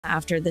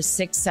after the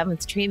 6th,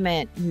 7th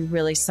treatment, we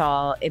really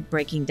saw it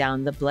breaking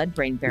down the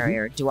blood-brain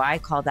barrier. Do I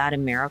call that a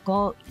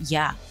miracle?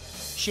 Yeah.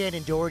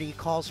 Shannen Doherty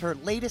calls her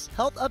latest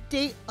health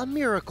update a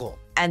miracle.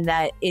 And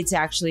that it's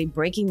actually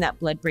breaking that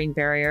blood-brain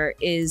barrier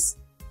is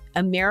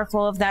a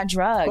miracle of that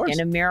drug, and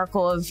a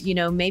miracle of, you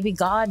know, maybe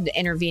God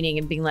intervening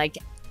and being like,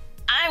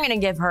 I'm going to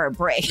give her a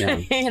break,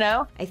 you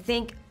know? I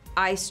think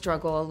I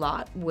struggle a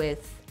lot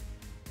with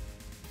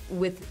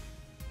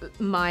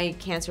my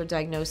cancer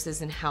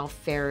diagnosis and how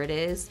fair it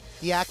is.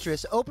 The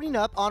actress opening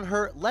up on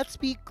her Let's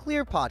Be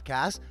Clear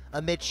podcast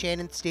amid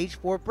Shannen's stage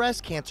 4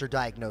 breast cancer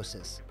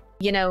diagnosis.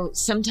 You know,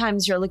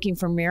 sometimes you're looking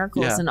for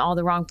miracles in all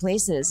the wrong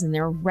places, and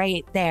they're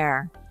right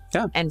there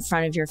in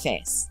front of your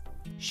face.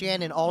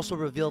 Shannen also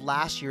revealed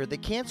last year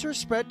that cancer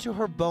spread to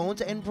her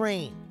bones and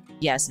brain.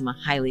 Yes, I'm a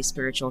highly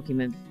spiritual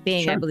human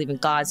being. I believe in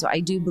God, so I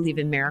do believe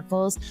in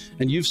miracles.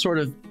 And you've sort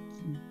of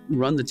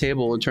run the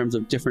table in terms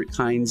of different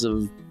kinds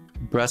of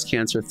breast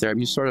cancer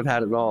therapy. You sort of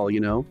had it all, you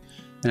know?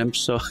 And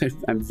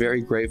I'm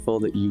very grateful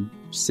that you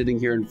sitting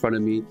here in front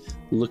of me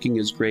looking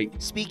as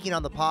great. Speaking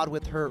on the pod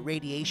with her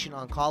radiation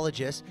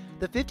oncologist,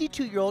 the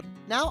 52-year-old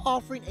now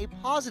offering a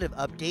positive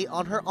update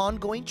on her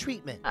ongoing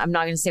treatment. I'm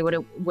not going to say what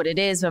it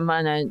is, but I'm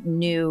on a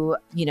new,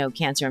 you know,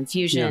 cancer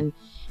infusion.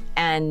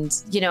 And,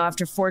 you know,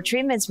 after 4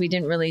 treatments, we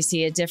didn't really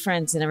see a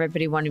difference, and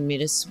everybody wanted me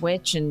to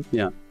switch. And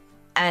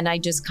and I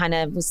just kind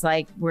of was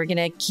like, we're going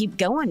to keep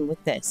going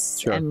with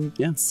this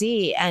and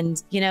see.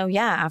 And, you know,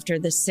 after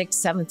the 6th,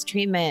 7th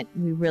treatment,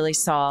 we really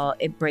saw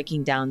it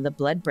breaking down the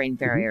blood-brain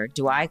barrier.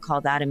 Do I call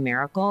that a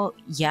miracle?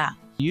 Yeah.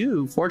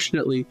 You,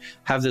 fortunately,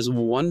 have this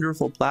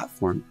wonderful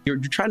platform. You're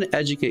trying to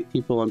educate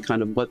people on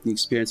kind of what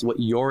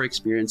your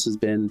experience has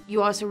been.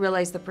 You also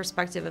realize the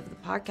perspective of the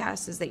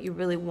podcast is that you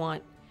really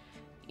want,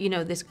 you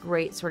know, this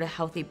great sort of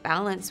healthy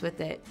balance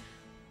with it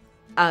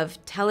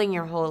of telling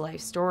your whole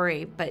life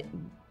story, but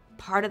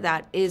part of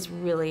that is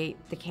really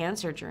the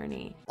cancer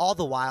journey. All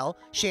the while,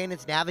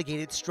 Shannen's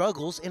navigated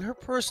struggles in her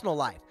personal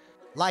life,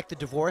 like the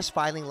divorce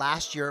filing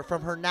last year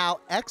from her now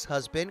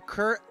ex-husband,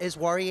 Kurt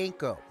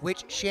Iswaryenko,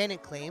 which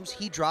Shannen claims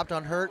he dropped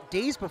on her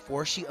days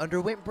before she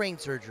underwent brain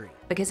surgery.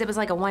 Because it was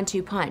like a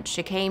 1-2 punch.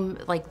 It came,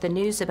 like the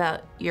news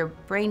about your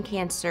brain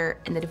cancer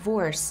and the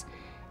divorce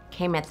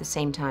came at the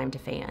same time to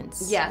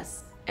fans.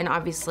 Yes. And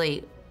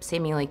obviously,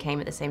 seemingly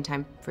came at the same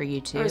time for you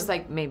too. It was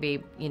like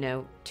maybe, you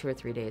know, 2 or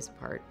 3 days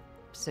apart.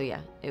 So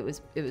yeah, it was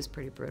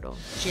pretty brutal.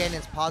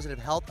 Shannen's positive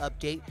health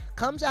update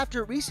comes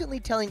after recently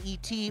telling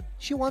ET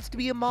she wants to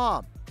be a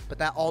mom, but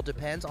that all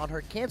depends on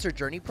her cancer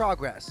journey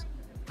progress.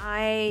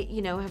 I,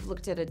 you know, have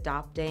looked at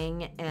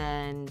adopting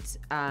and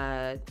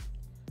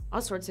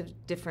all sorts of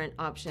different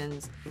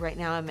options. Right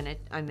now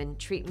I'm in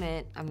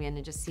treatment. I'm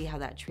gonna just see how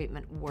that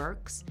treatment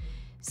works,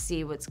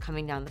 see what's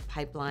coming down the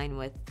pipeline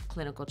with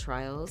clinical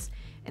trials.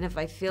 And if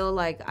I feel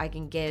like I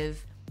can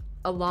give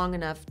a long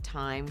enough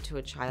time to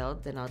a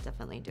child, then I'll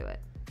definitely do it.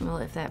 Well,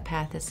 if that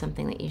path is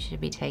something that you should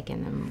be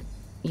taking, then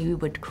you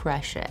would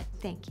crush it.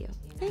 Thank you.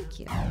 Thank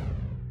you.